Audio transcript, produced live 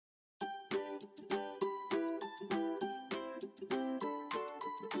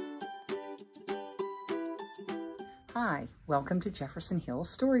Hi, welcome to Jefferson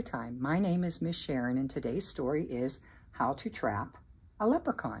Hills Storytime. My name is Miss Sharon, and today's story is How to Trap a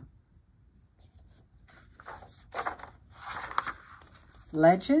Leprechaun.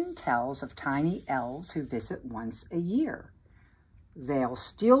 Legend tells of tiny elves who visit once a year. They'll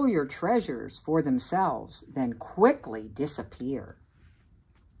steal your treasures for themselves, then quickly disappear.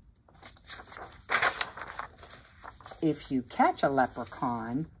 If you catch a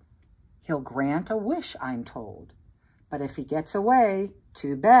leprechaun, he'll grant a wish, I'm told. But if he gets away,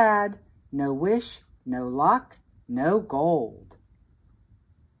 too bad. No wish, no luck, no gold.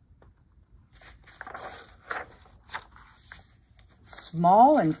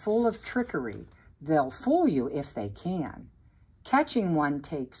 Small and full of trickery, they'll fool you if they can. Catching one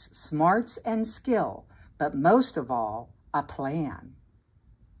takes smarts and skill, but most of all, a plan.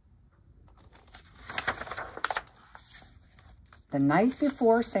 The night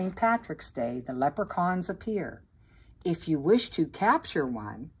before St. Patrick's Day, the leprechauns appear. If you wish to capture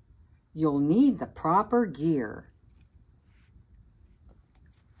one, you'll need the proper gear.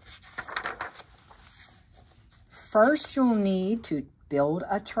 First, you'll need to build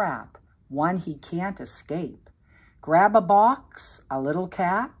a trap, one he can't escape. Grab a box, a little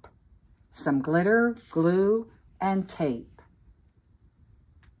cap, some glitter, glue, and tape.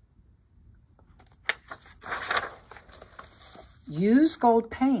 Use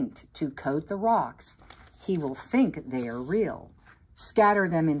gold paint to coat the rocks. He will think they are real. Scatter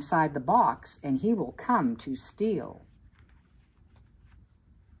them inside the box, and he will come to steal.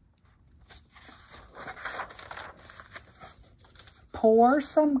 Pour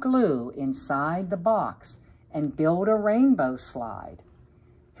some glue inside the box and build a rainbow slide.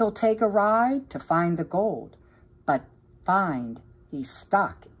 He'll take a ride to find the gold, but find he's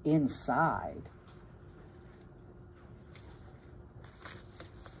stuck inside.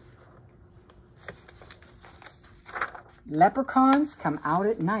 Leprechauns come out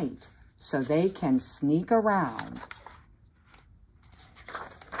at night so they can sneak around.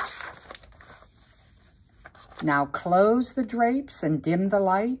 Now close the drapes and dim the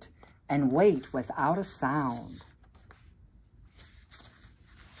light and wait without a sound.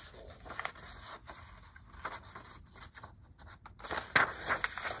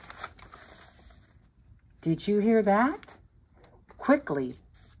 Did you hear that? Quickly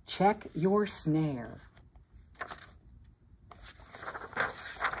check your snare.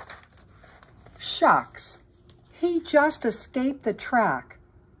 Shucks, he just escaped the track.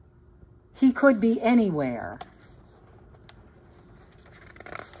 He could be anywhere.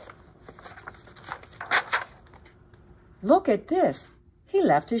 Look at this. He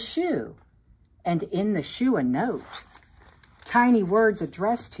left his shoe. And in the shoe a note. Tiny words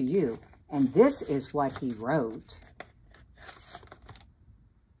addressed to you. And this is what he wrote.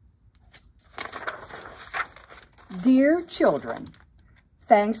 Dear children,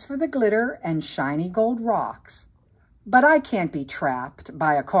 thanks for the glitter and shiny gold rocks. But I can't be trapped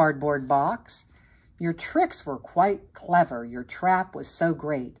by a cardboard box. Your tricks were quite clever. Your trap was so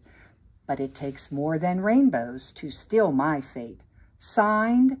great. But it takes more than rainbows to steal my fate.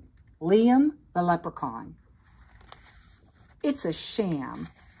 Signed, Liam the Leprechaun. It's a sham.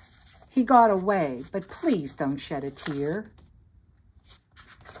 He got away, but please don't shed a tear.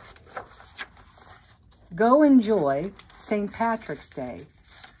 Go enjoy St. Patrick's Day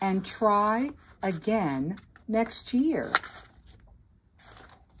and try again next year.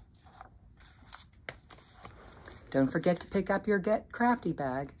 Don't forget to pick up your Get Crafty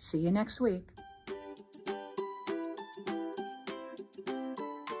bag. See you next week.